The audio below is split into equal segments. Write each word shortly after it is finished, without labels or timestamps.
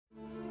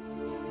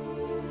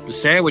The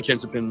sandwich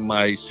ends up in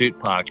my suit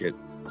pocket.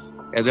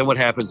 And then what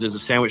happens is the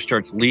sandwich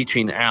starts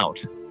leaching out.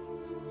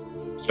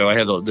 So I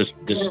had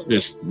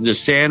this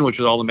sandwich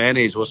with all the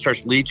mayonnaise. Well, it starts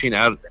leaching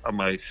out of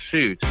my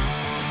suit.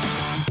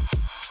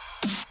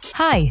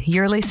 Hi,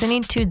 you're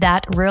listening to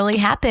That Really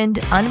Happened,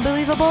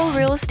 Unbelievable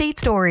Real Estate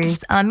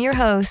Stories. I'm your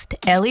host,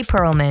 Ellie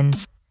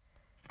Perlman.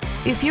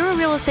 If you're a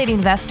real estate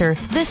investor,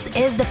 this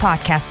is the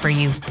podcast for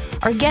you.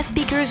 Our guest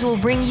speakers will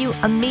bring you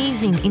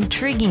amazing,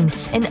 intriguing,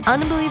 and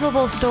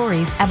unbelievable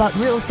stories about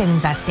real estate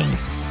investing.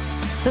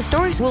 The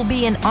stories will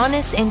be an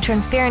honest and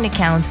transparent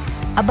account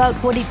about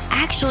what it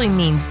actually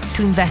means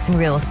to invest in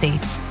real estate.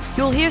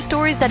 You'll hear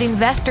stories that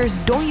investors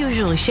don't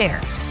usually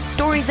share.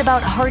 Stories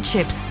about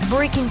hardships,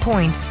 breaking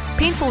points,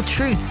 painful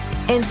truths,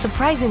 and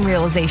surprising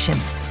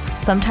realizations.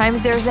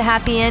 Sometimes there's a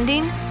happy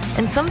ending,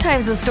 and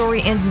sometimes the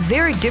story ends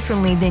very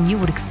differently than you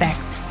would expect.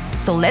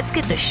 So let's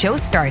get the show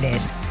started.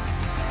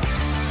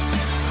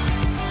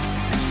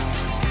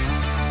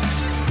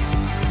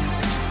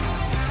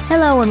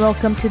 Hello and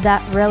welcome to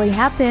That Really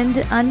Happened,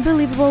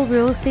 Unbelievable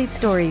Real Estate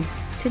Stories.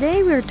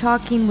 Today we're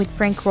talking with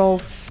Frank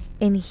Rolfe,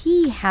 and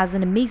he has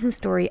an amazing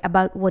story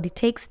about what it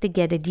takes to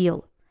get a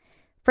deal.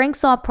 Frank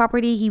saw a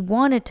property he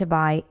wanted to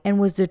buy and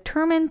was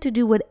determined to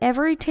do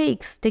whatever it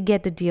takes to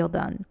get the deal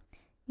done,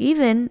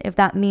 even if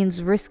that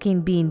means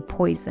risking being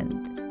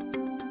poisoned.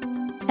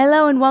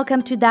 Hello and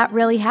welcome to That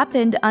Really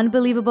Happened,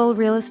 Unbelievable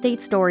Real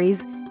Estate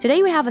Stories.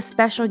 Today we have a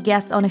special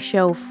guest on the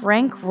show,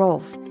 Frank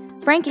Rolfe.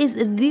 Frank is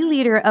the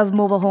leader of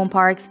mobile home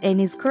parks and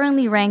is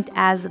currently ranked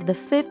as the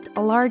 5th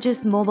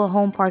largest mobile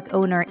home park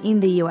owner in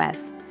the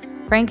U.S.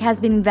 Frank has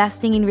been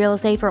investing in real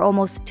estate for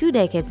almost 2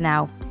 decades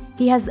now.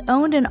 He has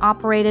owned and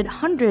operated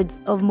hundreds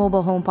of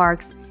mobile home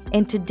parks,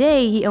 and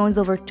today he owns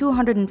over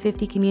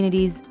 250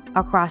 communities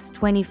across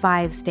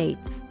 25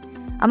 states.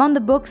 Among the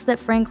books that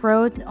Frank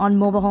wrote on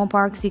mobile home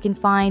parks, you can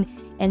find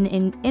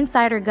an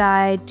insider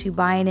guide to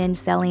buying and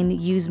selling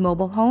used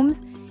mobile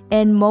homes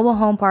and mobile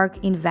home park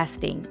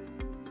investing.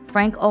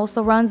 Frank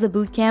also runs a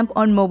boot camp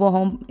on mobile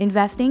home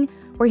investing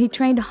where he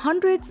trained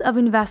hundreds of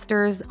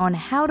investors on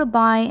how to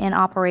buy and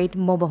operate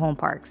mobile home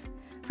parks.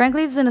 Frank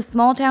lives in a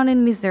small town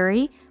in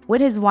Missouri with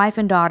his wife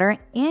and daughter,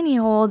 and he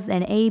holds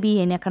an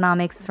AB in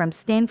economics from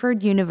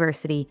Stanford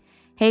University.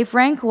 Hey,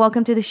 Frank,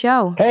 welcome to the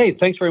show. Hey,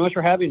 thanks very much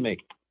for having me.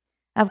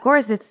 Of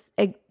course, it's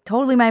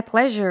totally my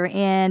pleasure.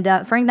 And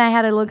Frank and I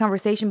had a little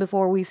conversation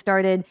before we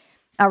started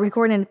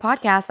recording the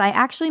podcast. I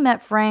actually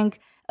met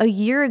Frank a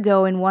year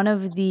ago in one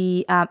of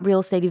the real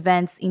estate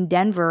events in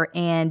Denver,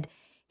 and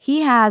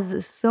he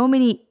has so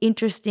many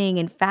interesting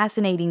and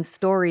fascinating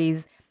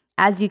stories,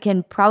 as you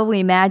can probably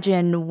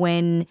imagine.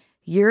 When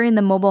you're in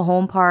the mobile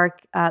home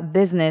park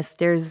business,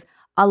 there's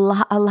a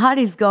lot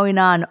is going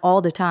on all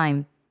the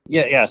time.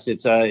 Yes,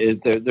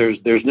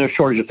 there's no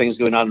shortage of things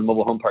going on in the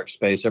mobile home park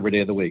space every day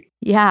of the week.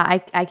 Yeah,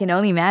 I can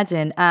only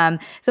imagine.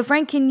 So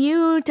Frank, can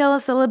you tell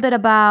us a little bit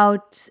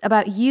about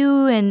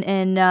you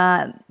and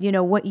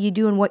what you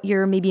do and what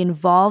you're maybe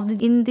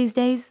involved in these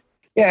days?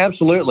 Yeah,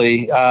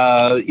 absolutely.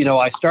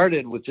 I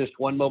started with just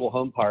one mobile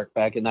home park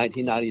back in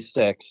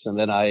 1996, and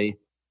then I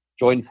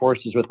joined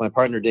forces with my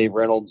partner Dave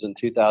Reynolds in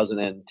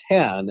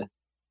 2010.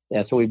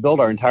 And so we built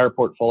our entire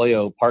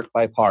portfolio park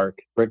by park,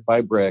 brick by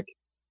brick.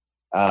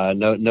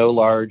 No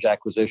large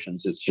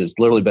acquisitions. It's just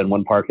literally been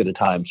one park at a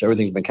time. So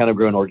everything's been kind of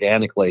grown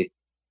organically.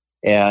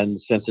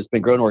 And since it's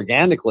been grown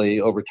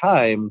organically over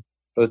time,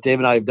 both Dave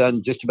and I have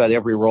done just about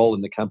every role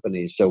in the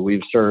company. So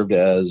we've served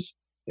as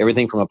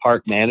everything from a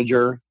park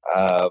manager.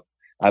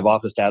 I've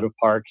officed out of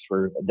parks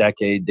for a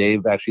decade.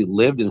 Dave actually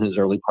lived in his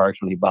early parks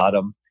when he bought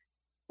them.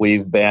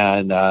 We've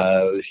been,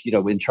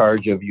 in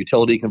charge of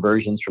utility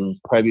conversions from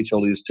private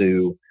utilities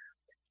to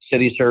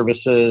city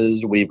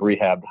services. We've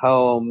rehabbed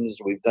homes.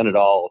 We've done it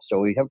all. So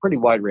we have a pretty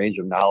wide range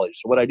of knowledge.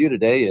 So what I do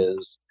today is,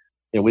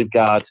 we've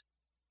got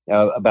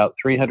about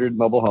 300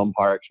 mobile home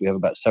parks. We have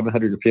about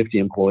 750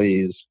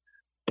 employees.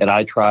 And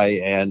I try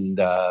and,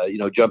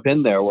 jump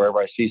in there wherever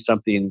I see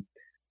something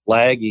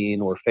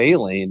lagging or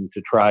failing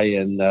to try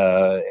and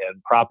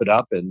prop it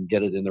up and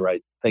get it in the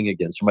right thing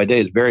again. So my day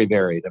is very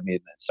varied. I mean,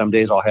 some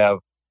days I'll have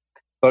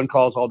phone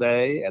calls all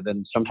day, and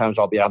then sometimes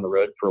I'll be on the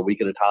road for a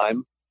week at a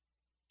time.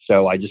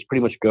 So I just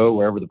pretty much go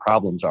wherever the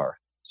problems are.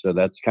 So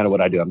that's kind of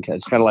what I do.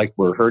 It's kind of like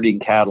we're herding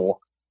cattle,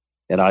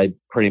 and I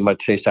pretty much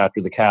chase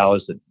after the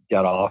cows that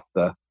got off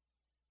the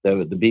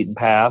beaten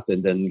path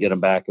and then get them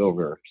back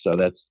over. So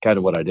that's kind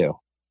of what I do.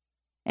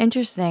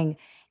 Interesting.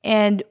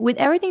 And with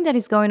everything that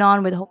is going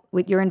on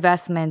with your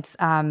investments,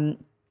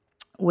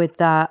 with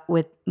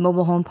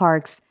mobile home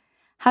parks,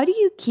 how do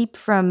you keep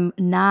from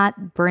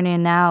not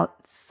burning out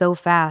so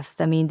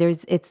fast? I mean,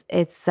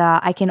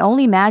 I can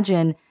only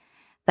imagine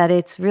that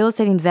it's real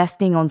estate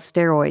investing on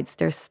steroids.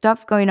 There's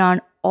stuff going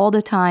on all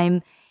the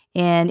time,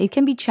 and it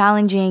can be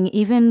challenging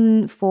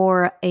even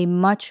for a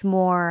much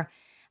more,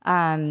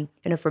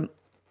 for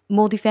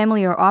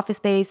multifamily or office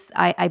space.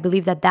 I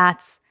believe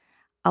that's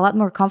a lot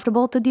more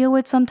comfortable to deal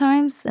with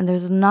sometimes, and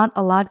there's not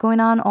a lot going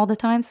on all the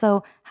time.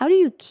 So how do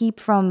you keep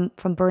from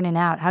burning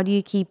out? How do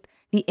you keep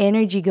the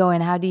energy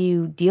going? How do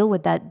you deal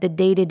with that, the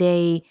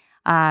day-to-day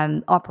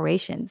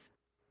operations?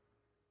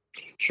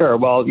 Sure.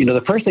 Well,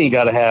 the first thing you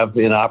got to have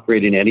in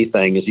operating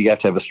anything is you have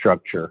to have a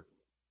structure.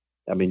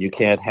 I mean, you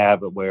can't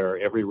have it where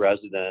every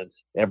resident,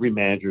 every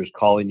manager is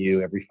calling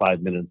you every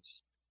 5 minutes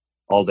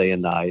all day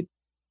and night.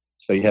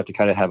 So you have to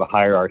kind of have a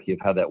hierarchy of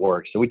how that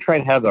works. So we try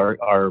and have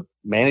our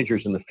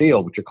managers in the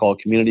field, which are called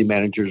community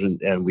managers,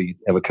 and we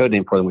have a code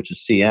name for them, which is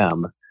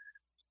CM.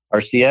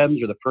 Our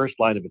CMs are the first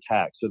line of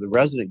attack. So the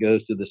resident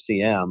goes to the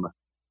CM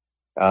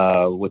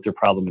with their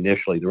problem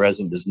initially. The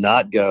resident does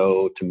not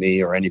go to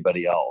me or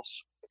anybody else.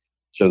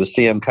 So the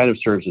CM kind of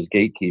serves as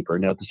gatekeeper.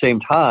 Now, at the same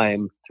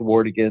time, to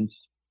ward against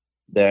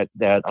that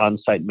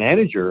on-site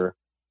manager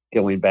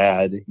going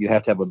bad, you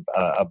have to have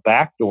a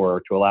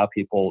backdoor to allow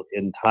people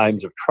in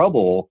times of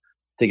trouble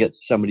to get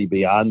somebody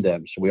beyond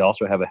them. So we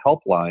also have a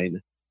helpline,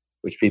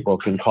 which people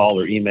can call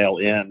or email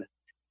in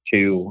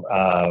to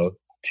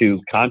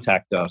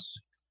contact us.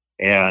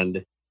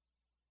 And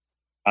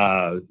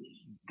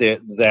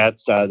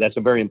that's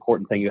a very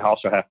important thing you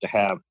also have to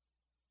have,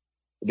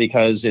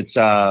 because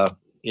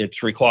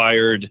it's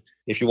required,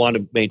 if you want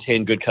to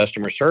maintain good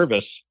customer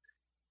service,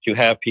 to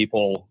have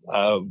people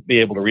be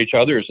able to reach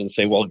others and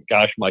say, well,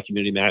 gosh, my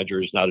community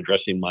manager is not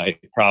addressing my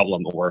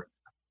problem, or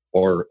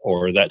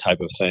that type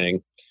of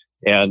thing.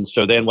 And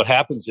so then what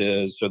happens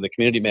is, so the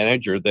community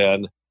manager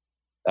then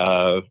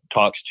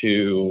talks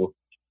to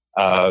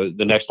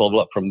the next level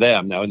up from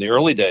them. Now, in the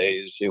early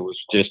days, it was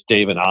just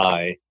Dave and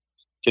I.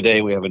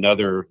 Today, we have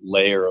another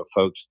layer of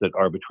folks that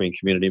are between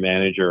community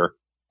manager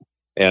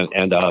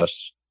and us.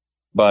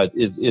 But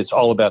it's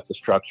all about the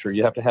structure.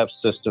 You have to have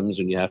systems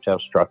and you have to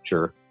have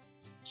structure.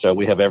 So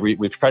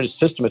we've tried to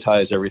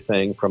systematize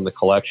everything from the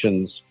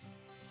collections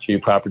to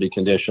property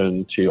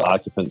condition to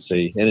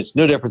occupancy. And it's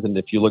no different than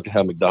if you look at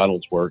how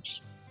McDonald's works,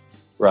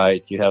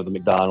 right? You have the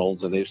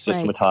McDonald's and they've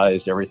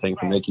systematized everything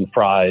from making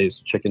fries,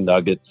 chicken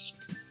nuggets,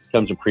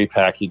 comes in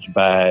prepackaged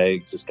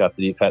bags. It's got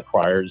the deep fat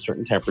fryer at a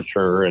certain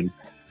temperature, and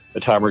the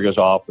timer goes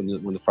off when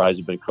the fries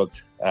have been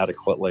cooked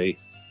adequately.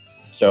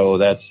 So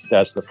that's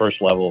the first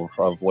level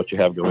of what you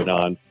have going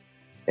on.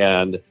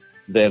 And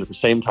then at the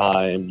same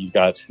time, you've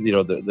got,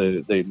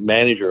 the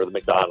manager of the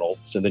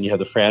McDonald's, and then you have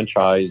the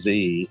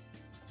franchisee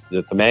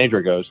that the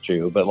manager goes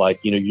to. But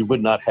you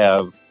would not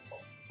have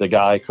the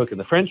guy cooking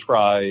the French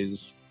fries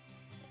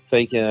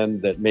thinking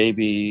that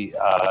maybe,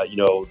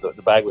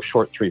 the bag was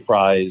short 3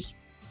 fries,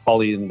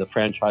 calling the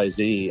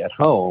franchisee at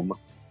home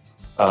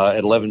at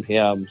 11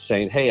 p.m.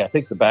 saying, hey, I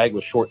think the bag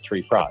was short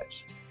 3 fries.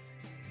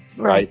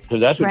 Right. So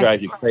that's what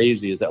drives you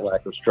crazy, is that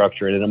lack of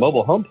structure. And in a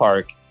mobile home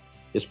park,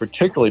 it's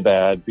particularly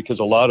bad because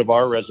a lot of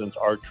our residents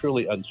are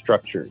truly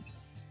unstructured.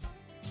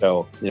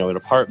 So, in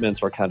apartments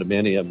or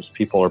condominiums,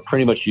 people are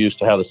pretty much used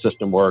to how the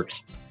system works,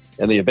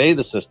 and they obey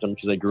the system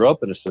because they grew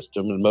up in a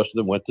system, and most of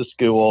them went to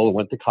school,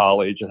 went to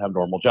college, and have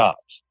normal jobs.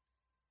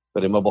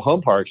 But in mobile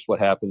home parks, what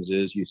happens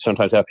is you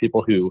sometimes have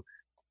people who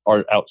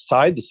are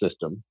outside the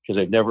system because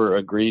they've never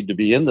agreed to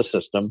be in the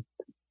system.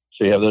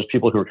 So you have those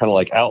people who are kind of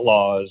like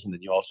outlaws, and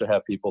then you also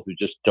have people who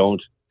just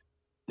don't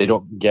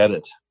get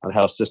it on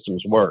how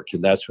systems work,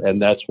 and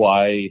that's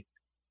why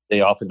they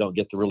often don't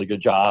get the really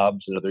good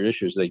jobs and other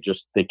issues.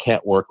 They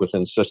can't work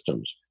within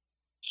systems.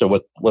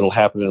 So what'll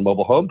happen in a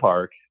mobile home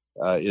park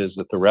is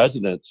that the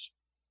residents,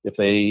 if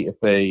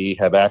they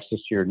have access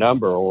to your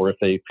number, or if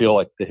they feel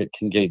like they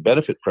can gain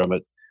benefit from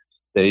it,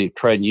 they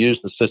try and use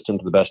the system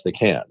to the best they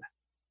can.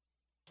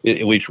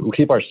 We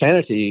keep our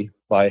sanity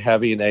by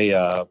having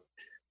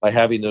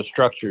those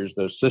structures,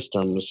 those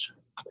systems,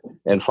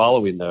 and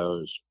following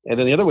those. And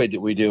then the other way that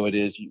we do it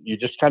is you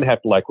just kind of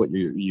have to like what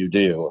you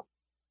do.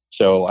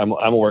 So I'm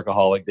a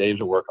workaholic.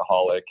 Dave's a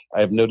workaholic.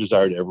 I have no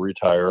desire to ever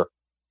retire.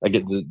 I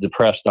get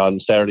depressed on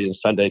Saturday and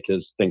Sunday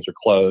because things are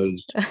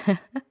closed.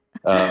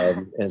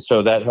 And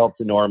so that helps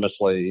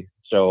enormously.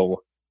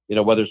 So,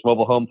 whether it's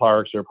mobile home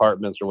parks or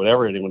apartments or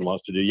whatever anyone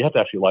wants to do, you have to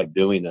actually like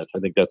doing it. I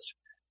think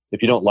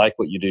if you don't like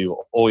what you do,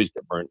 you'll always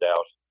get burned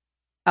out.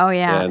 Oh,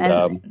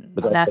 yeah.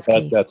 But that's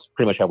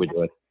pretty much how we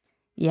do it.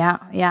 Yeah.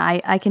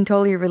 I can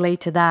totally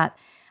relate to that.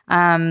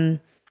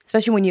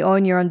 Especially when you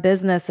own your own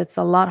business, it's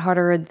a lot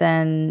harder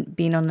than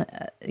being on,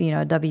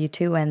 a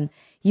W-2, and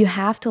you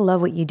have to love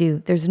what you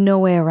do. There's no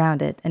way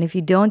around it. And if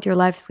you don't, your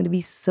life is going to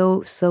be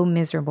so, so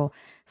miserable.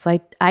 So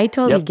I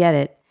totally get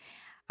it.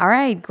 All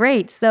right,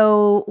 great.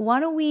 So why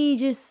don't we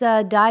just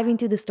dive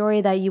into the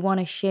story that you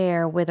want to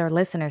share with our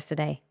listeners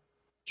today?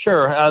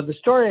 Sure. The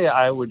story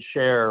I would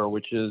share,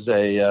 which is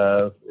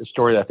a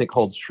story that I think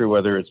holds true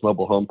whether it's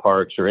mobile home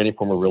parks or any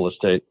form of real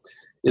estate.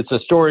 It's a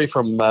story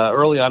from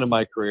early on in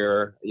my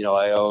career.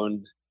 I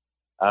owned,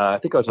 I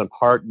think I was on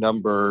park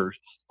number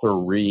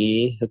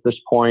 3 at this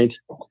point.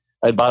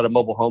 I bought a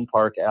mobile home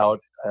park out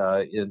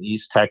in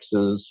East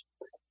Texas,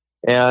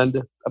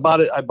 and I bought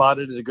it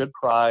at a good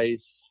price,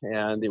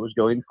 and it was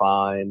going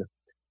fine.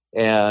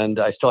 And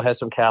I still had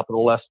some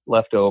capital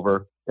left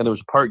over, and there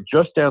was a park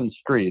just down the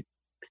street.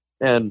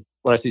 And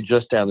when I say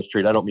just down the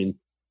street, I don't mean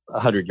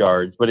 100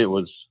 yards, but it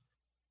was,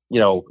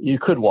 you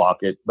could walk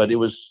it, but it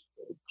was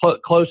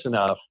close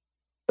enough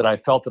that I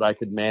felt that I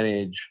could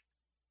manage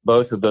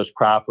both of those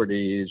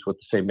properties with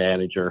the same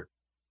manager,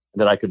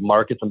 that I could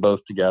market them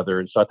both together.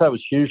 And so I thought it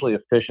was hugely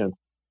efficient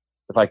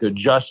if I could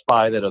just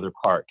buy that other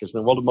park. Because in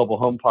the world of mobile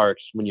home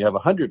parks, when you have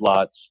 100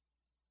 lots,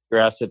 your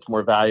asset's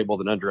more valuable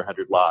than under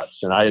 100 lots.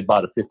 And I had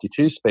bought a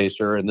 52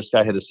 spacer, and this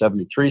guy had a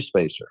 73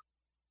 spacer.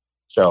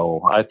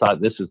 So I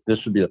thought this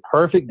would be the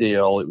perfect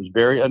deal. It was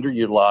very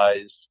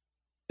underutilized,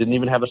 didn't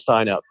even have a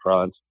sign out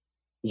front.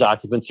 His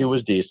occupancy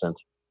was decent.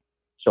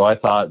 So I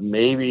thought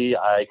maybe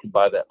I could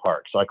buy that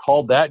park. So I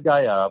called that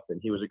guy up, and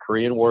he was a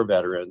Korean War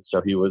veteran. So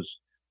he was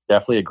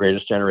definitely a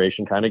greatest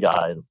generation kind of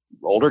guy,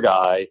 older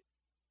guy,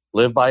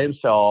 lived by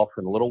himself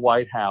in a little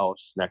white house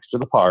next to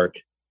the park.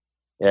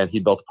 And he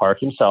built the park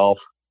himself.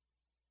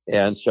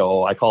 And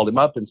so I called him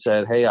up and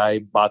said, hey, I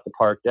bought the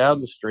park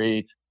down the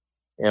street,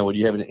 and would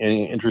you have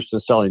any interest in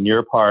selling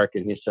your park?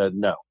 And he said,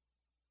 no.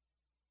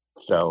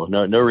 So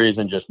no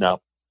reason, just no.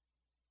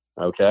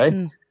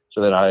 Okay.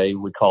 So then I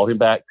would call him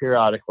back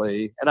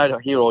periodically,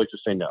 and he would always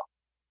just say no.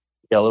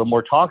 He got a little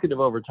more talkative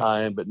over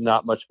time, but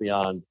not much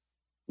beyond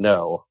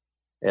no.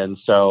 And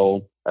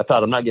so I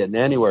thought, I'm not getting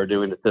anywhere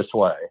doing it this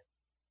way.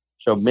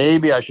 So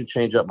maybe I should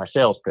change up my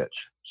sales pitch.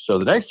 So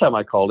the next time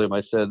I called him,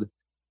 I said,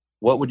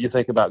 what would you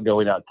think about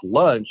going out to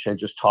lunch and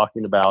just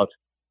talking about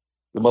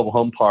the mobile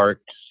home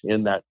parks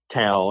in that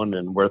town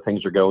and where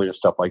things are going and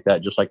stuff like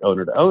that, just like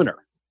owner to owner?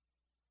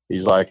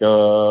 He's like,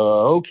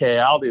 okay,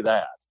 I'll do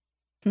that.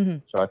 Mm-hmm.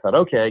 So I thought,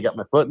 okay, I got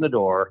my foot in the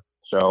door.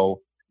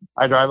 So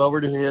I drive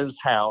over to his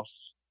house,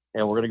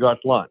 and we're going to go out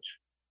to lunch.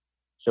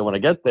 So when I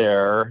get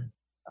there,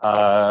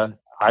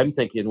 I'm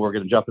thinking we're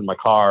going to jump in my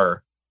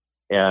car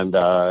and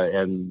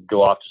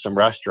go off to some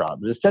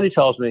restaurant. But instead, he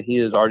tells me he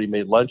has already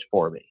made lunch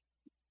for me.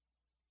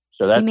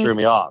 So that threw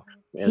me off.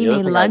 And he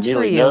made lunch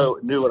for you?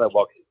 Knew what I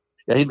walked.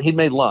 Yeah, he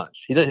made lunch.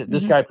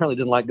 This guy apparently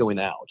didn't like going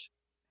out.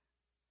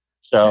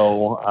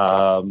 So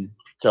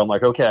so I'm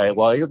like, okay,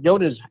 well, I go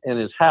in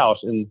his house,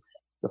 and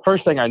the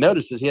first thing I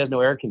noticed is he has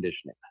no air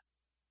conditioning.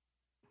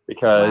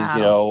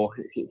 Because,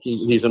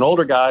 he's an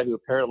older guy who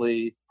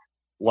apparently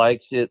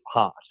likes it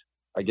hot.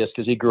 I guess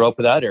because he grew up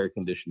without air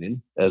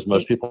conditioning, as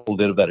most people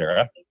did of that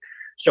era.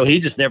 So he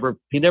just never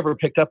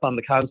picked up on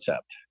the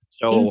concept.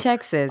 So in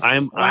Texas,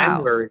 I'm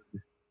worried.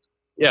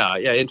 Yeah,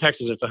 in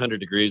Texas it's 100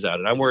 degrees out,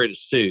 and I'm wearing a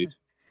suit.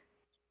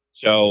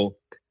 So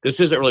this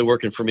isn't really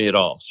working for me at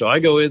all. So I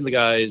go in the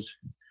guy's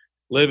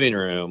living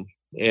room,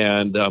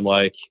 and I'm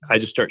like, I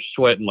just start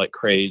sweating like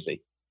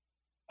crazy.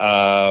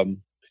 And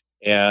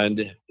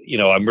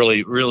I'm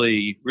really,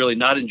 really, really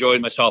not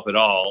enjoying myself at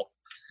all.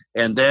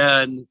 And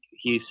then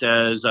he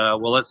says,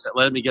 well,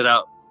 let me get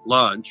out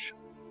lunch.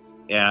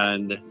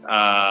 And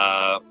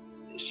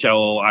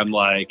so I'm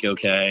like,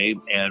 okay.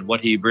 And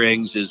what he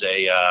brings is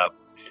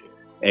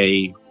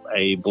a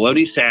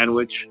bologna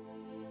sandwich.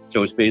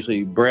 So it's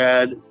basically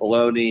bread,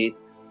 bologna,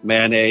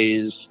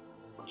 mayonnaise,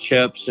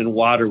 chips, and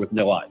water with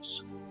no ice.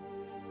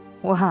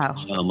 Wow.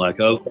 So I'm like,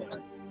 okay.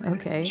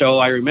 Okay. So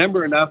I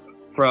remember enough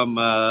from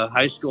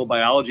high school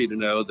biology to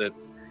know that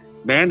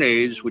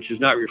mayonnaise, which is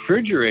not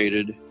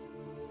refrigerated,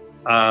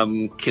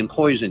 can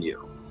poison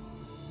you.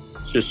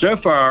 So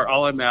far,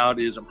 all I'm out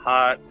is I'm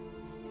hot,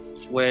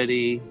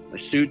 sweaty, my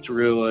suit's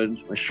ruined,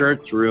 my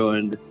shirt's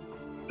ruined,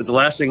 but the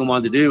last thing I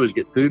wanted to do is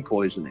get food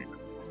poisoning.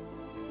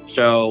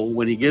 So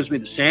when he gives me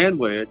the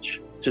sandwich,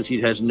 since he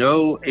has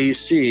no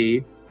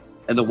AC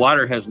and the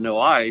water has no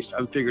ice,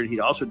 I'm figuring he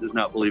also does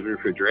not believe in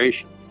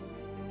refrigeration.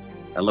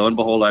 And lo and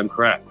behold, I'm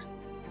correct.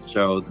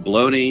 So the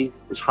bologna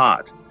is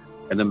hot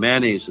and the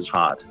mayonnaise is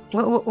hot.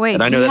 Wait,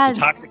 and I know that's a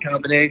toxic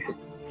combination.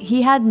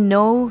 He had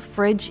no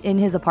fridge in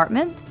his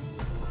apartment?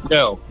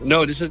 No,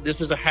 this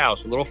is a house,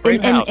 a little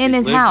frame house. In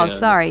his house,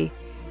 sorry.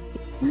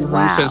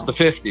 Wow. Since the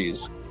 50s.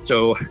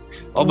 So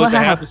almost a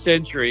half a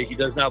century, he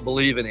does not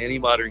believe in any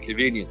modern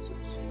conveniences.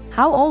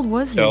 How old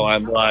was he? So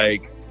I'm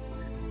like,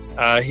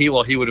 he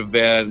would have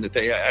been,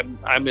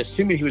 I'm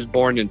assuming he was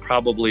born in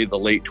probably the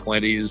late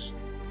 20s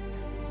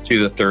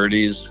to the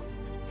 30s.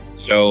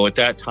 So at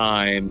that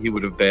time, he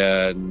would have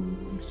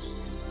been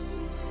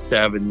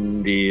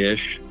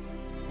 70-ish.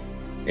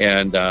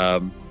 And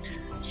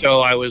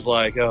so I was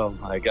like, oh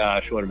my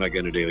gosh, what am I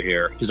going to do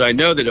here? Because I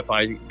know that if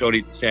I don't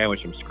eat the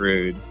sandwich, I'm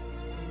screwed.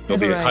 He'll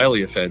be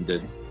highly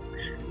offended.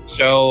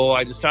 So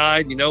I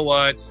decide, you know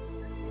what?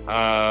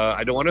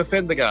 I don't want to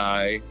offend the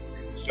guy.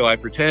 So I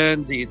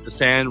pretend to eat the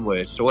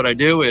sandwich. So what I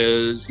do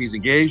is he's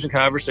engaged in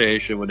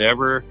conversation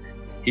whenever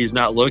he's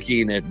not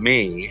looking at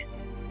me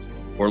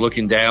or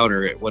looking down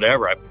or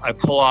whatever. I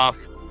pull off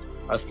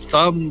a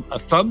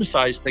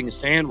thumb-sized thing of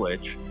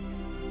sandwich,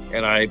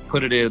 and I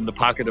put it in the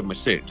pocket of my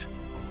suit.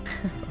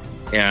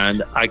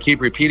 And I keep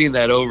repeating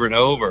that over and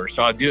over.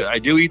 So I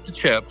do eat the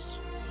chips.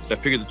 So I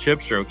figure the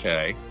chips are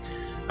okay.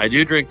 I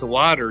do drink the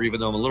water, even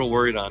though I'm a little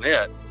worried on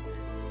it.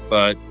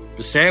 But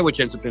the sandwich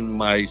ends up in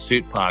my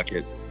suit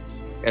pocket.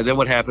 And then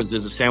what happens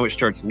is the sandwich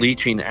starts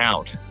leaching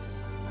out.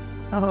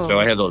 Oh. So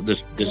I have this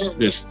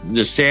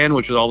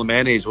sandwich with all the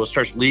mayonnaise. Well, it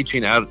starts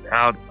leaching out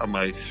of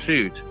my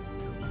suit.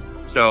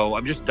 So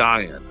I'm just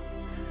dying.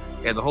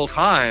 And the whole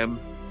time,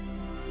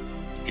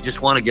 You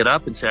just want to get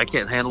up and say, I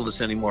can't handle this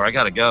anymore. I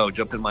got to go.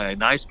 Jump in my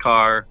nice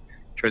car,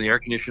 turn the air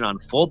conditioner on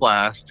full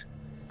blast,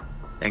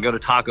 and go to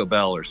Taco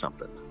Bell or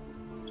something.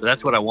 So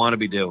that's what I want to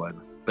be doing.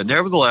 But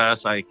nevertheless,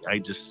 I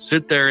just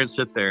sit there,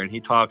 and he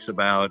talks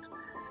about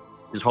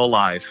his whole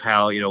life,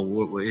 how,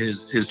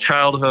 his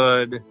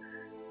childhood,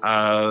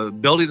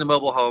 building the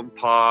mobile home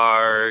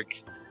park,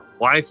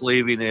 wife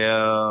leaving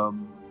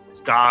him, his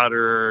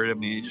daughter. I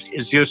mean,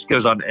 it just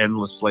goes on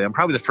endlessly. I'm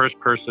probably the first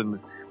person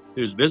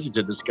who's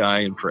visited this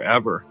guy in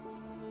forever.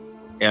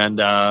 And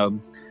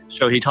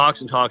so he talks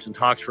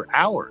for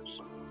hours.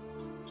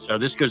 So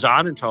this goes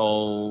on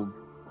until,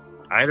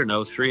 I don't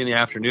know, 3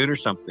 p.m. or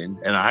something.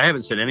 And I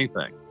haven't said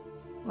anything.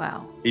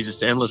 Wow. He's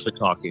just endlessly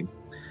talking.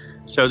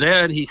 So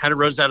then he kind of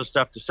runs out of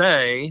stuff to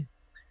say.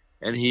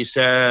 And he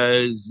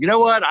says, you know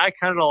what? I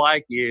kind of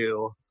like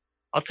you.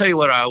 I'll tell you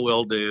what I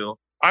will do.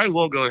 I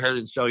will go ahead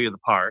and sell you the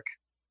park.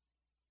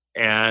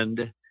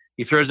 And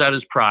he throws out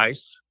his price.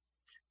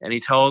 And he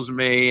tells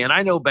me, and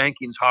I know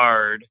banking's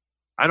hard.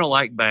 I don't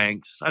like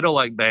banks. I don't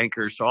like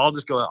bankers. So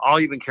I'll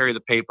even carry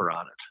the paper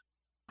on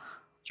it.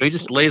 So he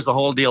just lays the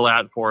whole deal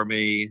out for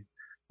me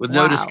with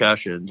no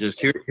discussion.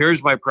 Just here's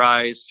my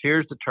price.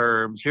 Here's the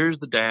terms. Here's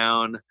the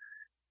down.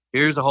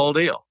 Here's the whole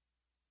deal.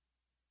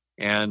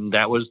 And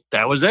that was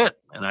it.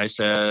 And I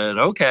said,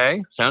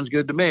 okay, sounds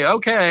good to me.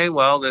 Okay,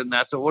 well, then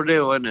that's what we're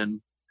doing. And,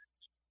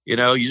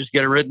 you just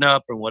get it written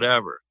up and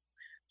whatever.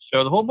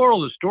 So the whole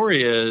moral of the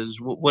story is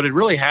what had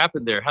really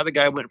happened there, how the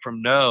guy went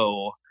from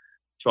no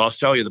to I'll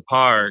sell you the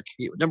park.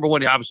 Number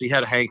one, he obviously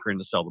had a hankering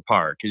to sell the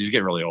park because he was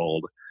getting really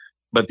old.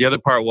 But the other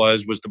part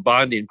was the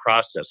bonding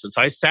process. Since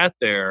I sat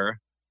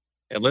there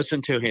and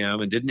listened to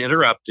him and didn't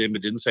interrupt him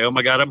and didn't say, oh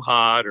my God, I'm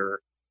hot,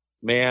 or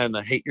man,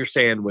 I hate your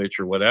sandwich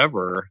or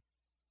whatever,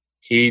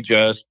 he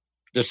just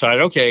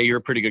decided, okay, you're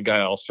a pretty good guy.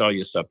 I'll sell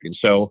you something.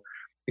 So,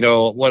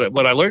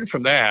 what I learned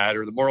from that,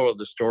 or the moral of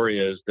the story,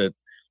 is that,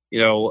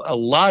 a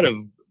lot of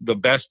the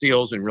best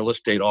deals in real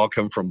estate all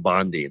come from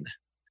bonding.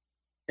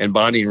 And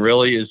bonding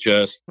really is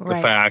just the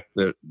fact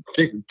that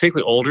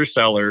particularly older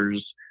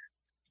sellers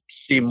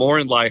see more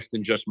in life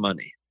than just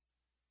money,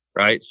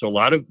 right? So a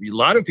lot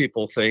of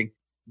people think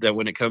that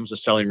when it comes to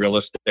selling real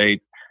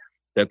estate,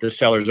 that the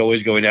seller is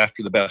always going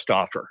after the best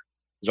offer.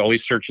 He's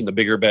always searching the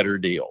bigger, better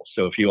deal.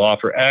 So if you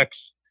offer X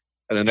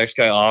and the next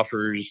guy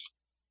offers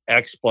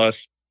X plus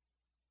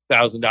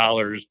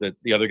 $1,000, that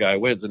the other guy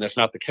wins, and that's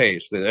not the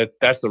case.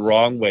 That's the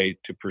wrong way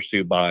to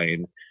pursue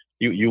buying.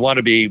 You want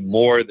to be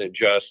more than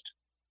just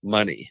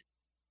money.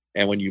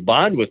 And when you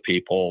bond with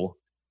people,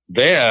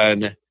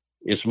 then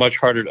it's much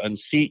harder to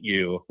unseat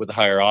you with a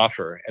higher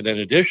offer. And then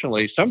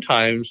additionally,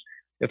 sometimes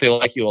if they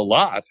like you a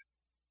lot,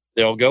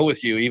 they'll go with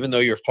you even though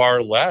you're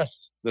far less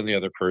than the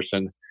other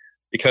person,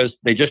 because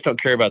they just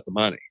don't care about the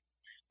money.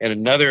 And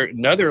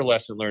another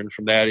lesson learned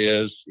from that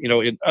is,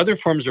 in other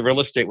forms of real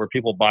estate where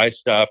people buy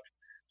stuff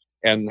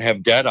and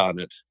have debt on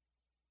it,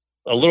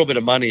 a little bit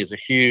of money is a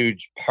huge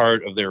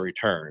part of their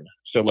return.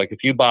 So like if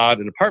you bought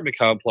an apartment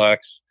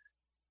complex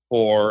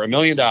for $1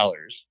 million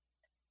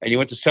and you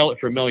went to sell it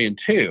for $1.2 million,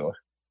 so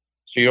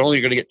you're only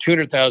going to get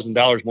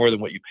 $200,000 more than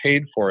what you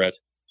paid for it,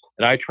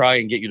 and I try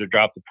and get you to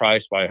drop the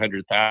price by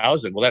 $100,000,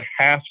 well, that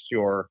halves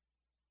your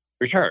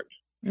return,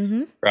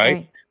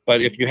 right?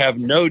 But if you have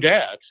no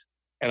debt,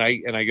 and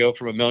I go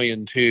from $1.2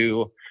 million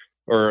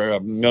or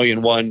 $1.1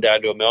 million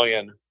down to $1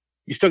 million,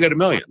 you still get $1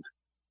 million.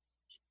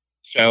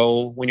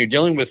 So when you're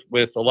dealing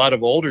with a lot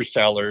of older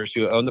sellers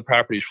who own the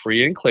properties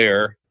free and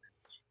clear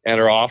and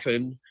are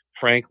often,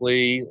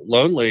 frankly,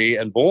 lonely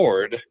and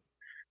bored,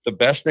 the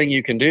best thing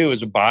you can do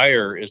as a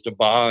buyer is to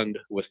bond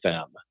with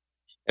them.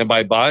 And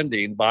by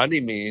bonding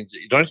means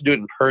you don't have to do it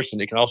in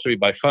person. It can also be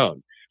by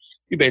phone.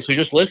 You basically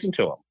just listen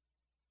to them.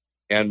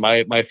 And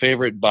my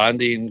favorite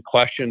bonding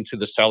question to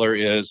the seller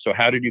is, so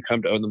how did you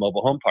come to own the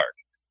mobile home park?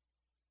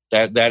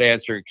 That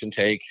answer can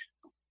take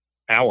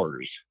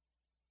hours.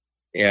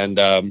 And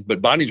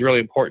but bonding is really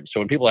important. So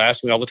when people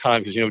ask me all the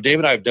time, because Dave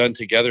and I have done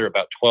together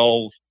about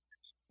 12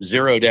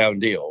 zero down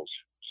deals.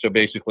 So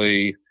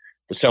basically,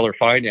 the seller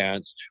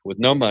financed with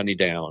no money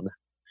down.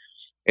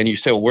 And you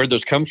say, well, where'd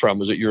those come from?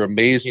 Was it your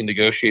amazing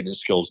negotiating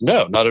skills?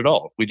 No, not at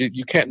all.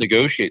 You can't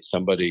negotiate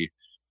somebody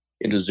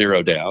into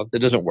zero down. That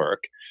doesn't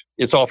work.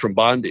 It's all from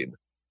bonding.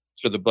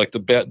 So the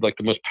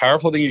most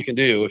powerful thing you can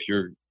do if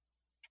you're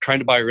trying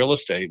to buy real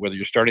estate, whether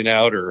you're starting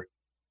out or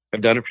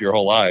have done it for your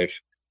whole life,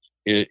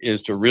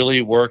 is to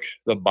really work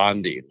the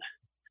bonding.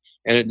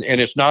 And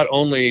it's not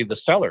only the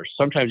seller.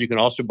 Sometimes you can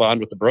also bond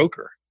with the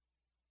broker,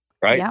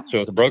 right? Yeah. So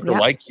if the broker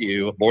likes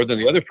you more than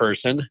the other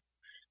person,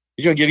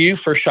 he's going to give you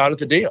first shot at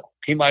the deal.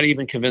 He might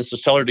even convince the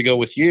seller to go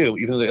with you,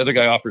 even though the other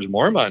guy offers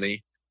more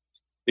money,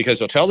 because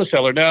he'll tell the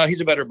seller, no,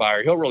 he's a better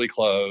buyer. He'll really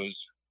close.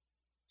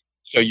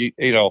 So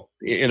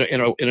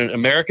in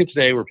America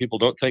today, where people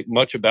don't think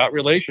much about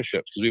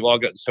relationships, because we've all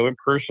gotten so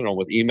impersonal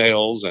with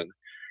emails and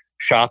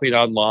shopping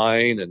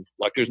online, and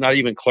like there's not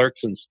even clerks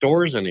in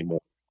stores anymore.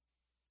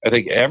 I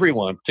think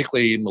everyone,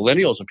 particularly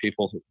millennials and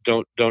people,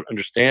 don't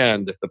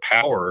understand the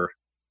power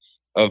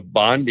of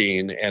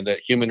bonding and that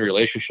human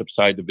relationship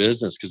side to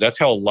business, because that's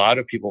how a lot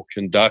of people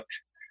conduct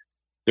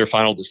their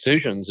final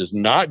decisions, is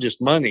not just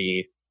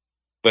money,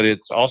 but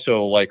it's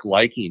also like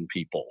liking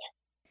people.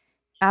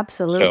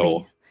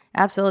 Absolutely.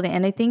 Absolutely.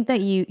 And I think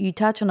that you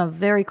touch on a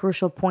very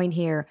crucial point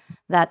here,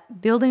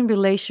 that building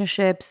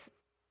relationships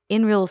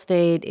in real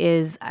estate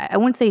is, I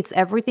wouldn't say it's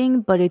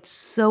everything, but it's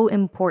so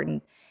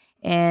important.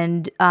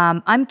 And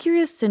I'm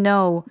curious to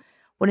know,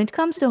 when it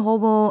comes to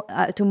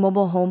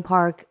mobile home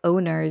park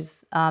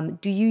owners,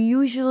 do you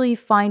usually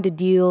find the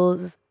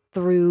deals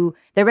through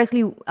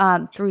directly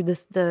through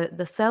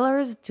the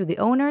sellers to the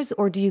owners,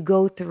 or do you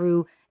go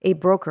through a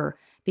broker?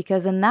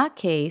 Because in that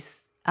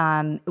case,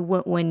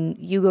 when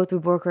you go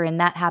through broker, and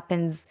that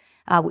happens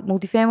with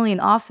multifamily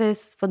and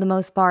office for the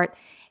most part,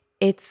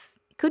 it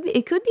could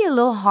be a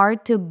little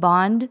hard to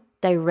bond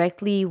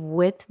directly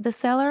with the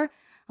seller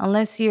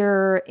unless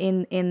you're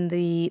in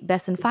the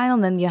best and final.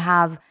 Then you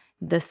have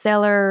the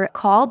seller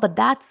call, but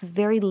that's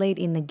very late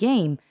in the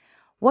game.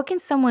 What can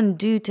someone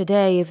do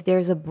today if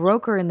there's a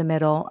broker in the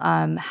middle?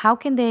 How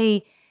can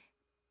they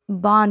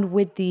bond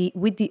with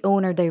the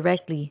owner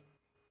directly?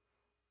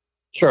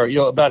 Sure.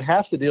 About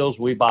half the deals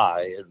we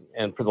buy,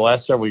 and for the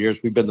last several years,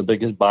 we've been the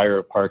biggest buyer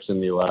of parks in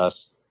the U.S.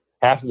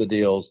 Half of the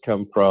deals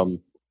come from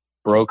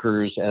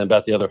brokers, and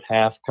about the other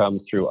half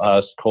comes through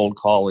us cold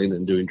calling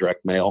and doing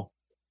direct mail.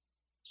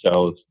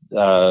 So,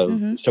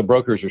 so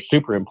brokers are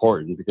super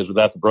important, because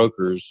without the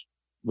brokers,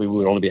 we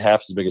would only be half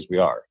as big as we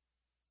are.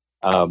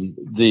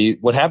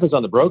 What happens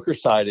on the broker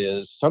side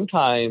is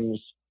sometimes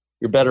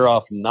you're better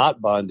off not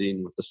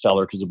bonding with the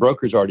seller because the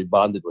broker's already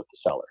bonded with the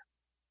seller.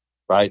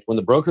 Right? When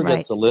the broker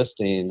gets a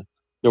listing,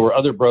 there were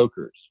other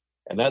brokers,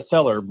 and that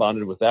seller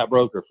bonded with that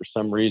broker for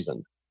some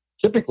reason.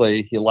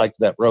 Typically, he liked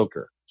that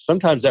broker.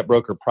 Sometimes that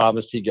broker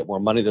promised he'd get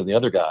more money than the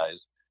other guys,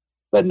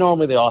 but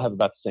normally they all have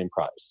about the same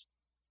price.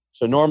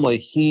 So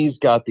normally he's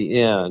got the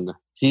in.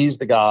 He's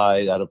the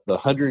guy out of the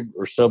 100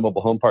 or so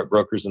mobile home park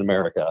brokers in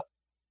America.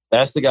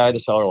 That's the guy the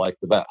seller likes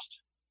the best.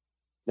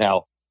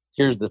 Now,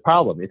 here's the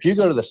problem. If you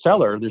go to the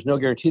seller, there's no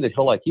guarantee that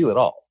he'll like you at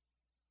all.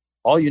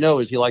 All you know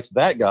is he likes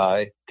that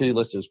guy because he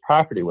listed his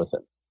property with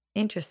him.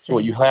 Interesting. So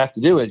what you have to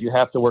do is you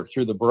have to work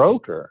through the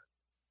broker,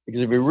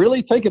 because if you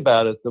really think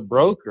about it, the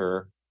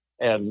broker,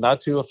 and not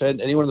to offend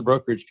anyone in the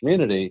brokerage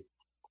community,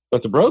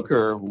 but the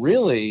broker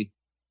really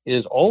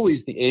is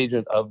always the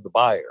agent of the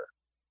buyer,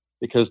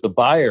 because the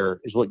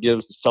buyer is what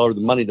gives the seller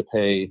the money to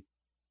pay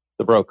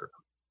the broker.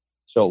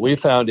 So what we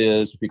found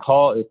is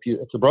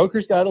if the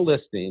broker's got a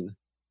listing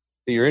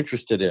that you're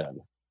interested in,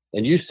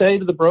 and you say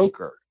to the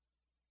broker,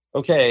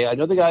 okay, I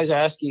know the guy's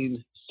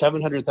asking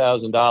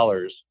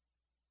 $700,000,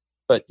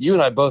 but you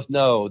and I both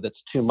know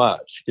that's too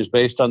much, because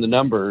based on the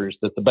numbers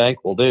that the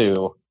bank will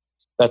do,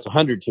 that's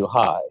 100 too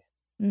high.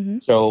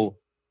 So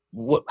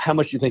how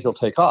much do you think he'll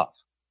take off?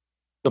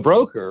 The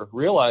broker,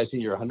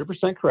 realizing you're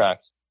 100%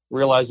 correct,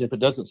 realizing if it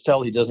doesn't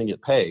sell, he doesn't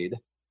get paid,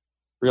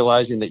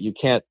 realizing that you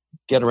can't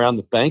get around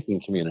the banking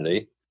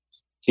community,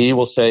 he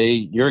will say,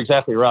 you're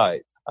exactly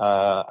right.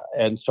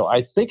 And so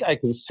I think I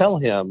can sell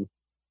him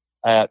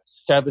at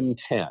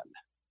 710.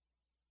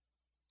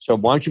 So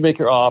why don't you make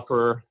your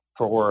offer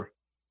for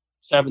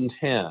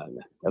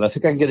 710? And I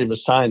think I can get him to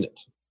sign it.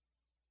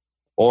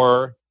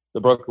 Or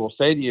the broker will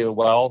say to you,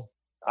 well,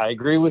 I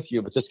agree with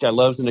you, but this guy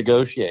loves to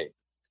negotiate.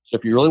 So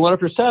if you really want it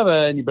for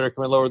 7, you better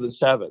come in lower than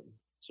 7.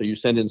 So you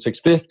send in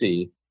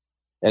 650,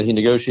 and he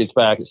negotiates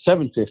back at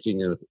 750 and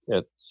you're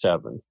at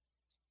 7.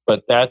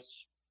 But that's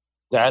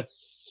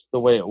the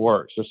way it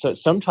works. So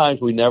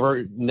sometimes we never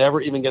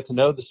even get to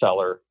know the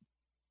seller,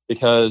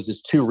 because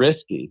it's too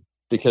risky,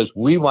 because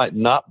we might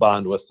not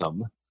bond with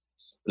them.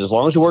 But as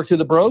long as we work through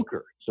the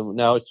broker. So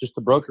now it's just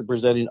the broker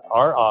presenting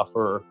our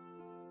offer,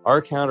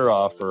 our counter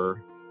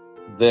offer,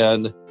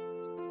 then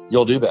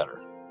you'll do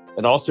better.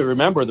 And also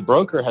remember, the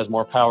broker has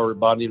more power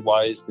bonding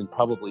wise than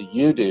probably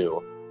you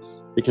do,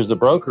 because the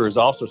broker is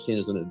also seen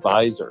as an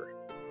advisor.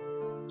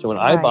 So when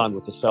I bond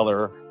with the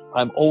seller,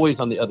 I'm always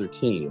on the other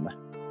team,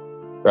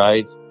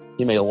 right?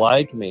 He may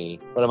like me,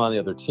 but I'm on the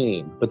other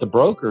team. But the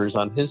broker is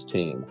on his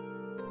team.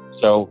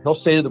 So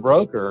he'll say to the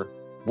broker,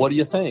 what do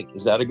you think?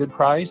 Is that a good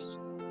price?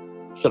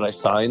 Should I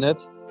sign it?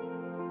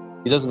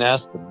 He doesn't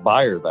ask the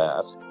buyer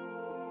that.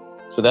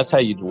 So that's how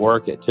you'd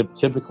work it.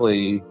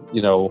 Typically,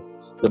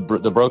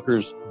 the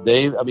brokers,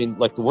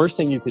 the worst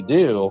thing you could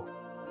do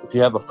if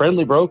you have a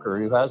friendly broker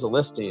who has a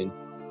listing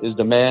is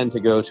demand to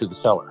go to the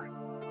seller.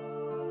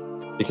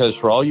 Because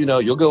for all you know,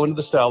 you'll go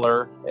into the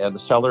seller and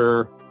the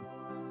seller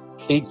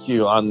hates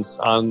you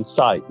on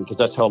site, because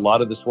that's how a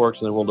lot of this works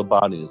in the world of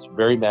bonding. It's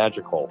very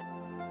magical.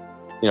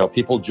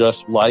 People just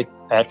like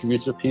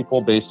attributes of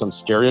people based on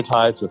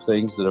stereotypes of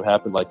things that have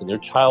happened like in their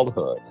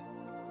childhood.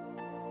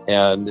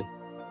 And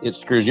it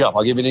screws you up.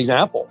 I'll give you an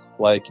example.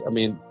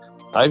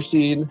 I've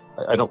seen,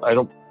 I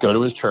don't go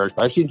to his church,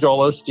 but I've seen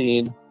Joel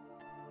Osteen,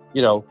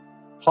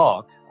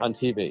 talk on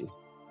TV.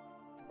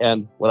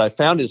 And what I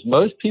found is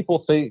most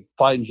people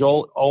find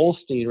Joel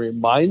Osteen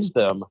reminds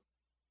them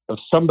of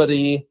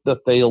somebody that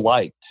they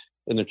liked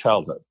in their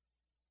childhood.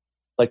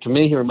 Like to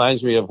me, he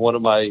reminds me of one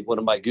of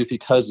my goofy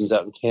cousins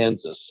out in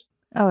Kansas,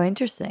 Oh,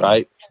 interesting.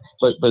 right?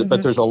 But Mm-hmm.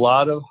 there's a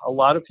lot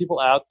of people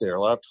out there, a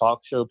lot of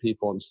talk show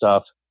people and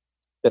stuff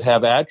that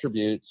have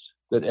attributes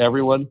that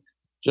everyone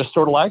just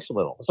sort of likes a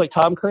little. It's like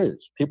Tom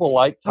Cruise. People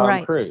like Tom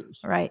Right. Cruise.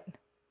 Right.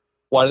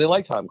 Why do they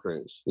like Tom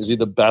Cruise? Is he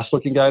the best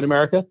looking guy in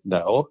America?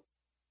 No.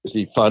 Is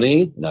he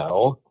funny?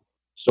 No.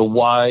 So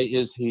why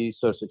is he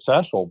so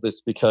successful?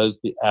 It's because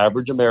the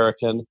average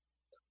American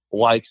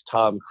likes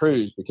Tom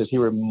Cruise because he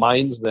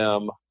reminds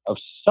them of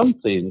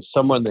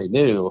someone they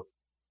knew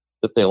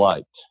that they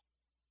liked.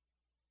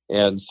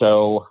 And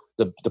so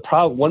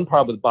one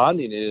problem with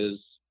bonding is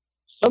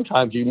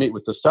sometimes you meet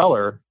with the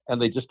seller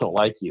and they just don't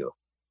like you.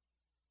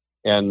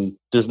 And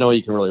there's no way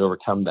you can really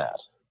overcome that.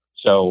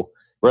 So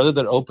rather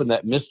than open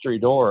that mystery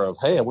door of,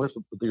 hey, I wonder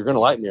if you're going to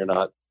like me or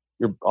not,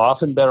 you're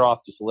often better off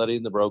just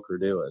letting the broker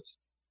do it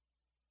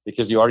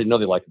because you already know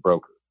they like the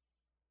broker.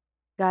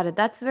 Got it.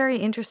 That's a very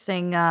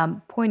interesting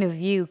point of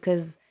view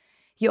because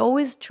you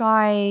always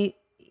try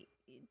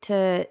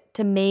to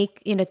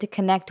make, to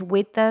connect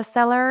with the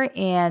seller.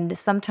 And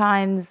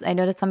sometimes I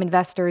know that some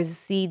investors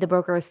see the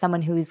broker as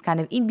someone who is kind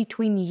of in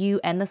between you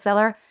and the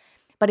seller.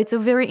 But it's a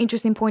very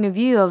interesting point of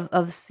view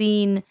of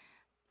seeing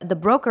the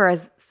broker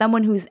as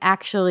someone who's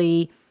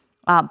actually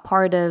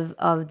part of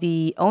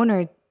the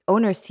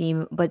owner's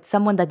team, but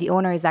someone that the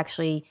owner is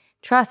actually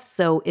trusts.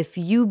 So if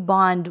you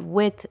bond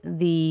with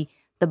the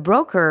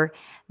broker,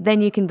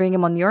 then you can bring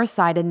him on your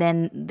side, and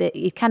then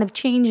it kind of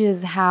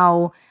changes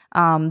how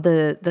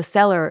the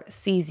seller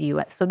sees you.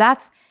 So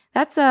that's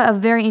a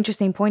very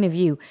interesting point of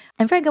view.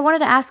 And Frank, I wanted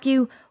to ask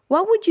you,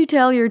 what would you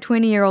tell your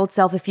 20-year-old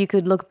self if you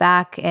could look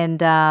back and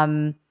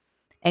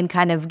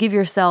kind of give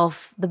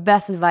yourself the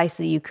best advice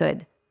that you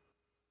could?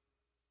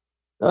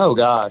 Oh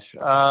gosh,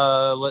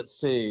 let's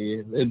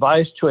see.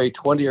 Advice to a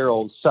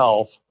 20-year-old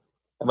self.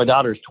 And my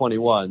daughter's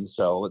 21,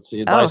 so let's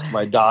see. Oh, Advice to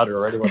my daughter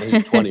or anyone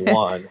who's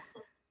 21.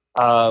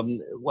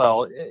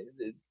 Well,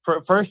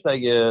 first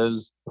thing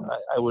is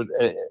I would,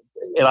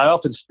 and I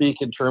often speak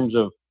in terms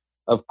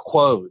of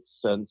quotes,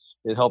 since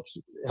it helps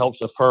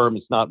affirm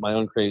it's not my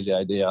own crazy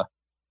idea.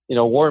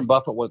 Warren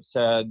Buffett once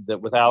said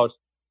that without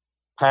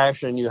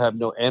passion you have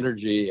no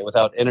energy, and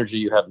without energy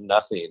you have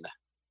nothing.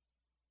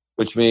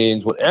 Which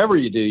means whatever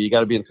you do, you got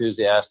to be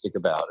enthusiastic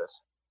about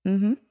it.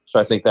 mm-hmm. So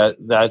I think that's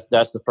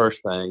the first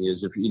thing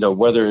is if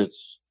whether it's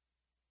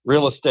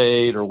real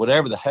estate or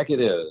whatever the heck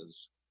it is,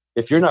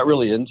 if you're not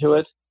really into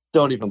it,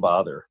 don't even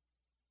bother,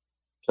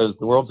 because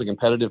the world's a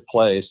competitive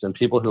place, and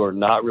people who are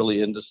not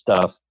really into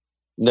stuff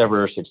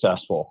never are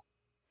successful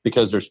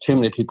because there's too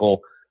many people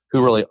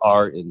who really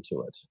are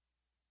into it.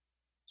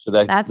 So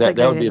That's that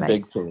great would be advice. a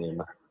big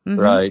theme, Mm-hmm.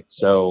 right?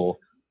 So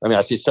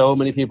I see so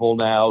many people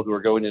now who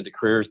are going into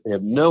careers they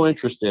have no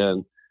interest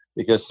in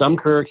because some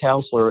career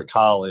counselor at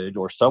college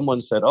or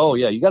someone said, "Oh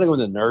yeah, you got to go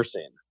into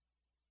nursing."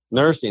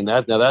 Nursing,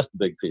 that's the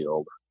big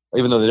field,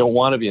 even though they don't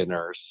want to be a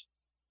nurse.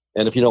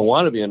 And if you don't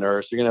want to be a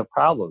nurse, you're going to have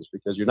problems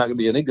because you're not going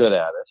to be any good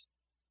at it.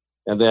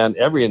 And then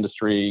every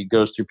industry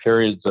goes through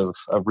periods of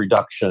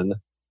reduction,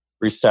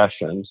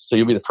 recession. So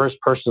you'll be the first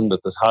person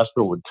that this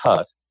hospital would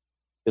cut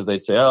because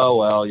they'd say, "Oh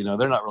well,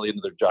 they're not really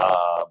into their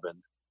job." And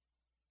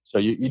so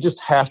you just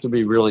have to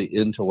be really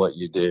into what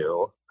you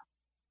do.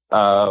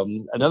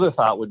 Another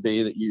thought would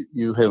be that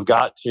you have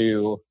got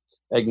to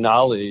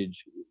acknowledge,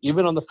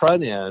 even on the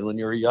front end, when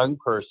you're a young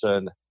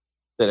person,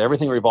 that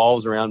everything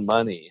revolves around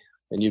money,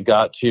 and you've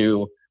got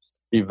to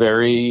be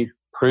very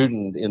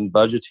prudent in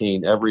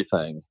budgeting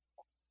everything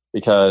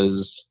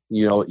because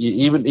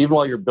even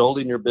while you're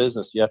building your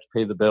business, you have to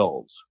pay the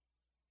bills.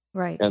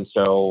 Right. And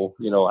so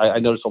I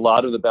noticed a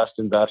lot of the best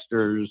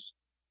investors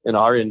in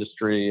our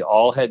industry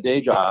all had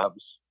day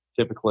jobs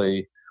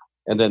typically,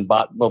 and then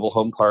bought mobile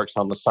home parks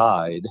on the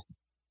side.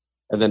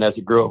 And then as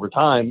it grew over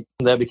time,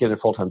 that became a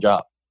full-time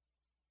job.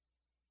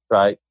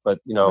 Right. But,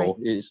 Right.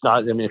 it's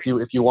not,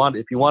 if you want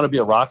to be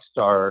a rock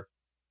star,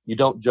 you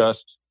don't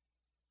just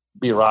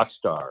be a rock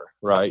star,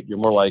 right? You're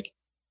more like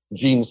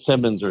Gene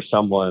Simmons or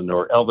someone,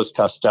 or Elvis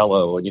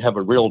Costello, and you have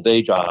a real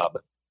day job.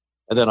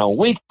 And then on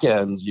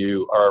weekends,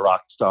 you are a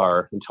rock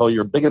star until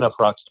you're a big enough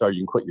rock star,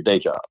 you can quit your day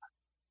job.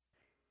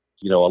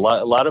 A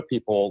lot of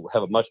people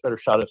have a much better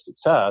shot of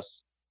success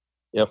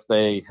if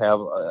they have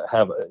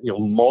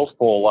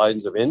multiple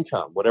lines of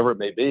income, whatever it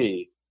may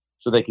be,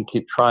 so they can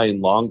keep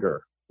trying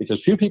longer. Because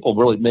few people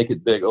really make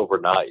it big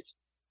overnight.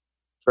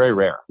 It's very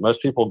rare.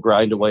 Most people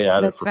grind away at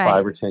it That's for right.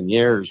 5 or 10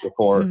 years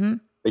before Mm-hmm.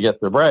 they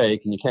get their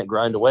break, and you can't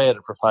grind away at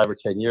it for 5 or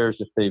 10 years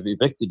if they've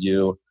evicted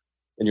you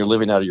and you're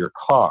living out of your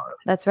car.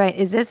 That's right.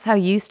 Is this how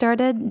you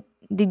started?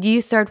 Did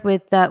you start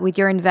with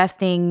your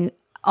investing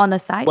on the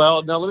side?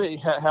 Well, no,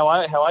 how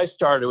I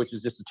started, which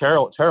is just a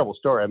terrible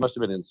story. I must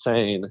have been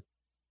insane,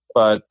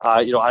 but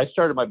I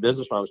started my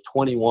business when I was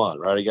 21.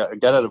 Right, I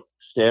got out of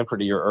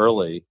Stanford a year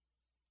early,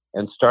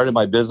 and started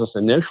my business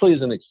initially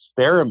as an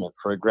experiment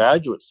for a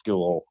graduate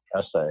school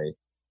essay,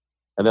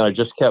 and then I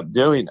just kept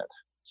doing it.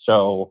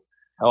 So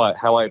how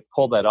I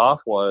pulled that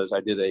off was I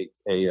did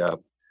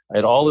I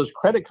had all those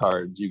credit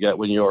cards you get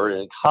when you're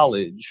in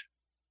college,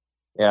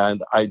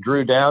 And I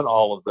drew down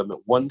all of them at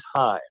one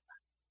time.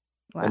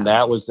 Wow.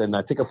 And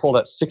I think I pulled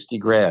out 60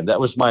 grand. That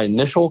was my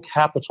initial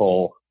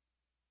capital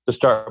to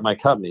start my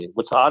company.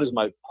 What's odd is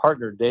my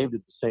partner, Dave,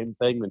 did the same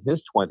thing in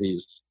his 20s,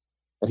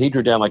 and he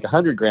drew down like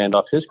 100 grand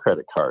off his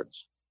credit cards.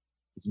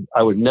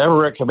 I would never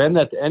recommend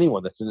that to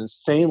anyone. That's an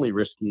insanely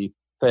risky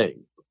thing,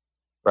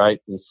 right?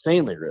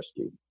 Insanely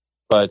risky.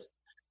 But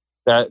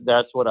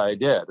that's what I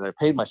did. And I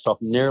paid myself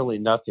nearly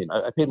nothing.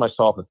 I paid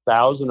myself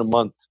 $1,000 a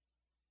month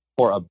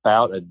for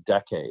about a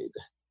decade,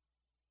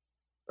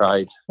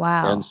 right?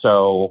 Wow. And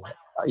so,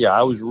 yeah,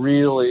 I was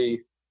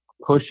really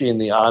pushing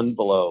the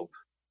envelope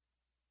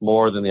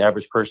more than the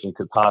average person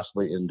could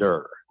possibly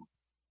endure.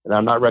 And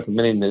I'm not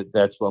recommending that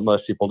that's what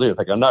most people do. In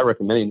fact, I'm not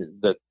recommending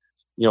that,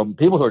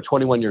 people who are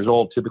 21 years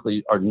old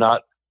typically are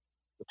not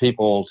the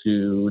people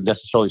who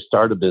necessarily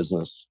start a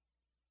business,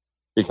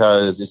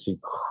 because it's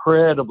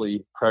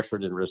incredibly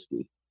pressured and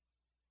risky.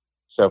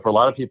 So for a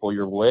lot of people,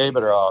 you're way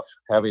better off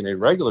having a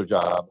regular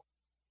job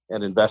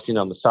and investing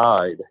on the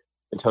side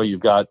until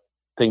you've got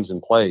things in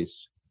place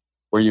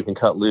where you can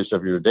cut loose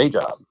of your day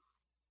job.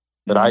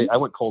 But I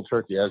went cold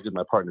turkey, as did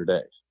my partner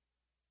Dave.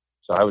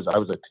 So I was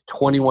a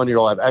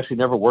 21-year-old. I've actually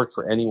never worked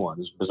for anyone,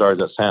 as bizarre as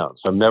that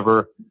sounds. So I've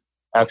never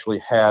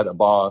actually had a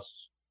boss,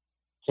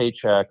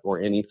 paycheck, or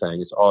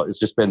anything. It's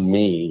just been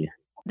me.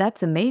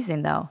 That's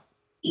amazing, though.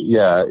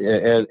 Yeah,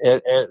 and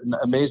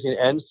amazing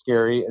and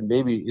scary and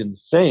maybe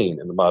insane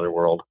in the modern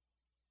world.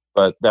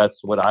 But that's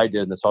what I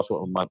did, and that's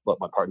also what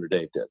my partner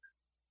Dave did.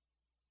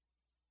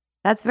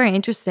 That's very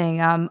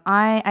interesting.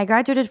 I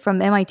graduated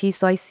from MIT,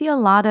 so I see a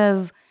lot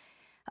of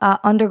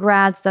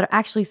undergrads that are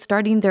actually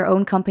starting their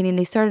own company, and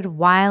they started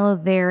while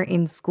they're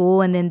in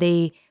school, and then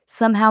they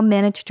somehow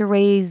managed to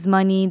raise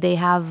money. They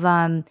have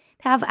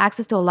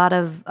access to a lot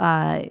of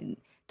kind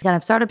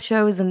of startup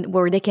shows, and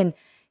where they can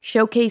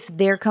showcase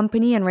their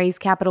company and raise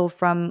capital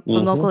from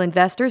local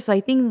investors. So I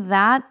think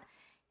that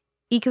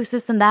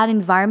ecosystem, that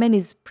environment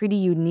is pretty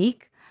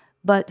unique.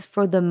 But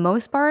for the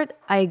most part,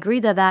 I agree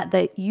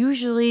that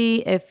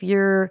usually if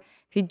you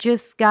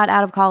just got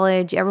out of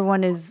college,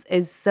 everyone is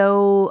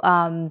so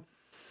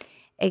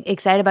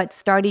excited about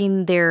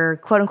starting their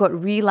quote unquote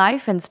real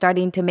life and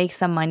starting to make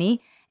some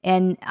money.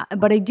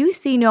 But I do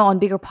see, on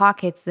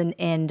BiggerPockets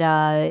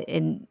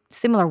and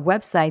similar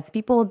websites,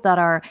 people that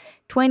are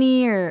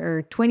 20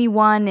 or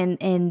 21,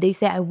 and they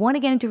say, I want to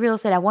get into real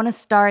estate. I want to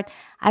start.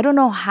 I don't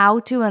know how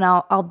to, and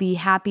I'll be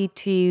happy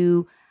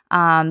to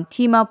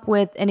team up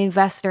with an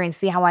investor and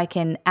see how I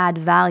can add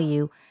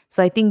value.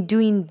 So I think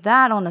doing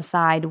that on the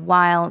side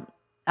while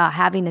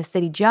having a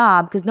steady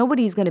job, because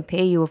nobody's going to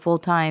pay you a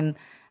full-time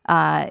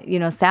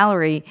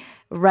salary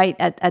right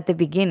at the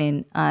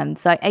beginning.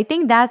 So I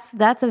think that's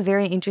a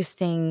very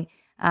interesting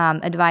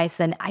advice,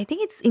 and I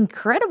think it's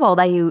incredible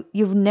that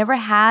you've never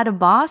had a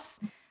boss.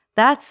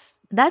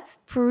 That's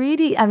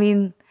pretty. I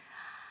mean,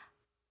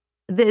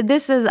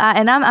 this is,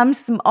 and I'm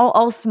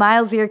all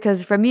smiles here,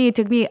 because for me it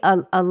took me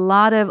a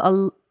lot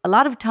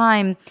of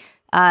time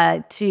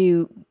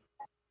to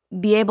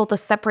be able to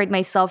separate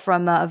myself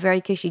from a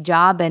very cushy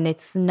job, and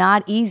it's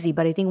not easy.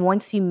 But I think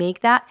once you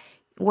make that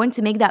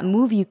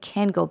move, you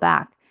can go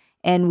back.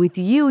 And with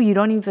you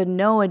don't even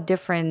know a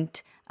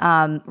different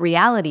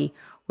reality,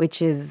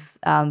 which is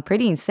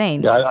pretty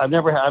insane. Yeah, I've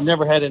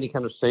never had any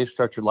kind of safe,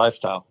 structured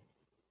lifestyle.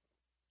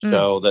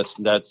 So that's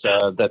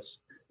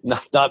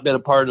not been a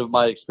part of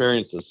my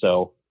experiences.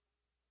 So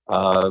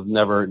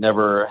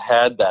never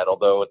had that.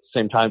 Although at the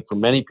same time, for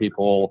many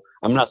people,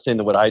 I'm not saying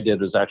that what I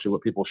did is actually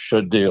what people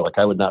should do. Like,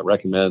 I would not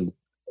recommend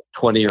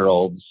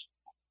 20-year-olds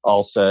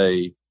all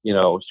say,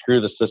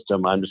 screw the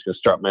system, I'm just going to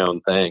start my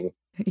own thing.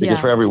 Because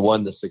for every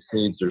one that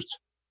succeeds, there's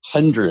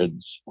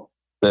hundreds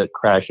that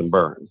crash and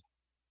burn,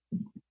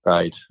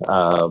 right?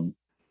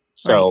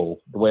 So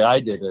the way I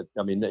did it,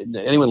 I mean,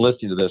 anyone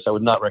listening to this, I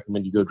would not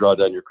recommend you go draw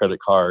down your credit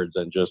cards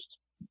and just,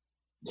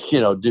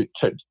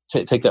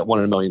 take that 1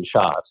 in a million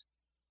shot.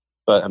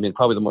 But I mean,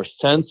 probably the more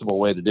sensible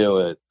way to do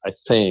it, I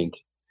think,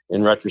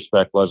 in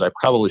retrospect, was I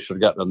probably should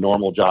have gotten a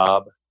normal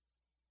job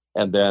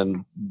and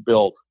then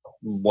built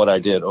what I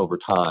did over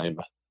time.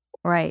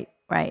 Right.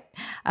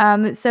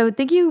 So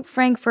thank you,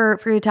 Frank, for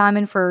your time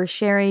and for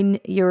sharing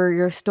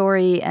your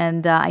story.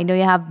 And I know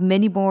you have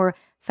many more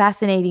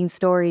fascinating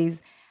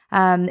stories.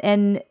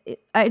 And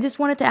I just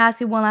wanted to ask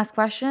you one last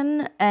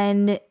question,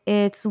 and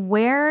it's,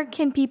 where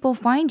can people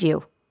find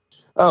you?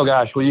 Oh,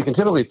 gosh. Well, you can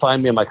typically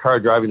find me in my car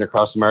driving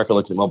across America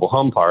looking at mobile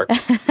home parks.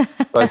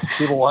 But if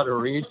people want to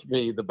reach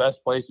me, the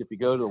best place, if you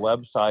go to the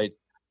website,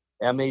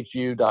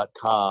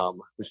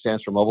 mhu.com, which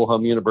stands for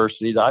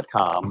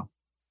mobilehomeuniversity.com.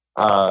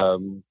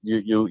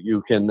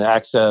 You can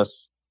access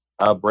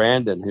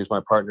Brandon, who's my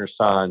partner's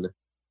son,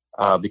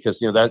 because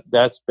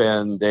that's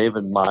been Dave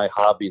and my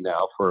hobby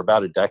now for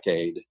about a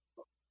decade.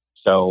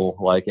 So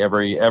like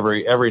every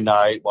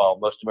night, while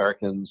most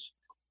Americans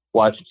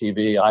watch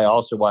TV, I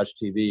also watch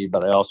TV,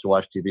 but I also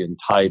watch TV and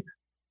type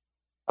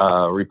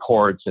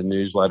reports and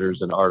newsletters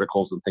and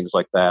articles and things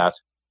like that.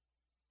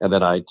 And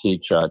then I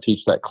teach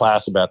that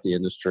class about the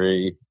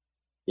industry,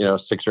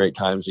 6 or 8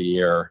 times a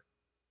year.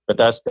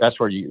 but that's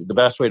where the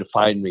best way to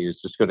find me is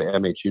just go to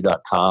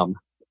mhu.com,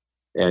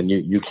 and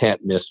you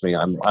can't miss me.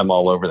 I'm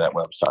all over that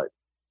website.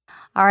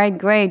 All right,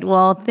 great.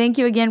 Well, thank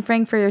you again,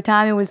 Frank, for your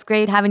time. It was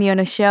great having you on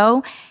the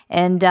show,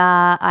 and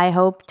I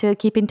hope to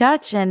keep in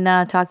touch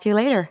and talk to you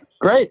later.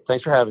 Great.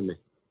 Thanks for having me.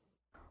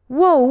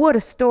 Whoa, what a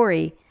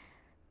story.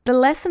 The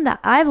lesson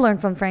that I've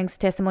learned from Frank's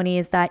testimony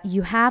is that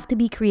you have to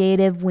be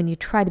creative when you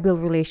try to build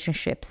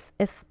relationships,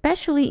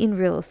 especially in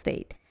real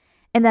estate,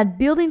 and that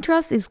building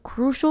trust is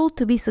crucial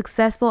to be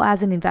successful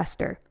as an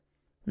investor.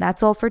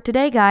 That's all for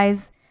today,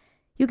 guys.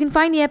 You can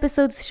find the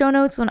episode's show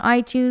notes on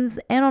iTunes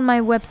and on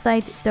my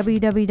website,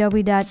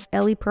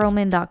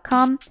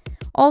 www.ellieperlman.com.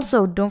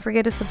 Also, don't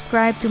forget to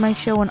subscribe to my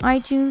show on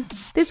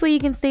iTunes. This way you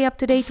can stay up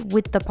to date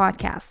with the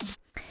podcast.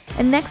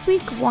 And next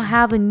week, we'll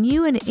have a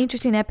new and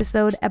interesting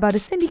episode about a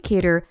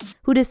syndicator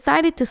who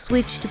decided to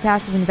switch to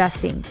passive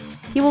investing.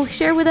 He will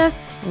share with us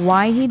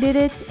why he did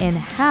it and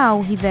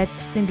how he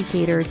vets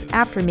syndicators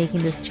after making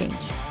this change.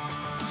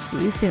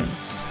 See you soon.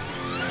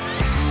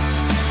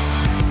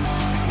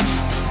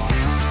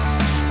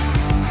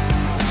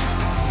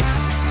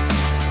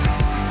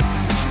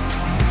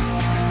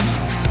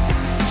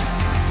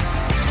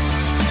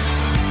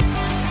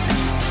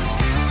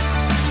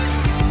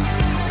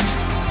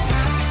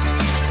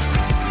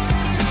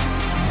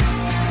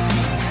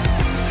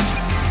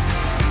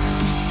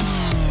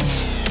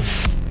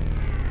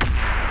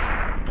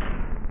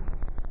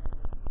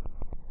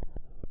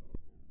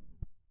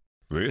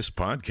 This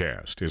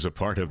podcast is a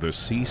part of the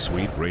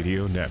C-Suite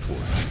Radio Network.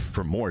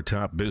 For more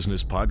top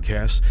business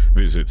podcasts,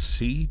 visit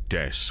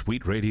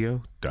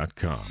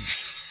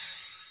c-suiteradio.com.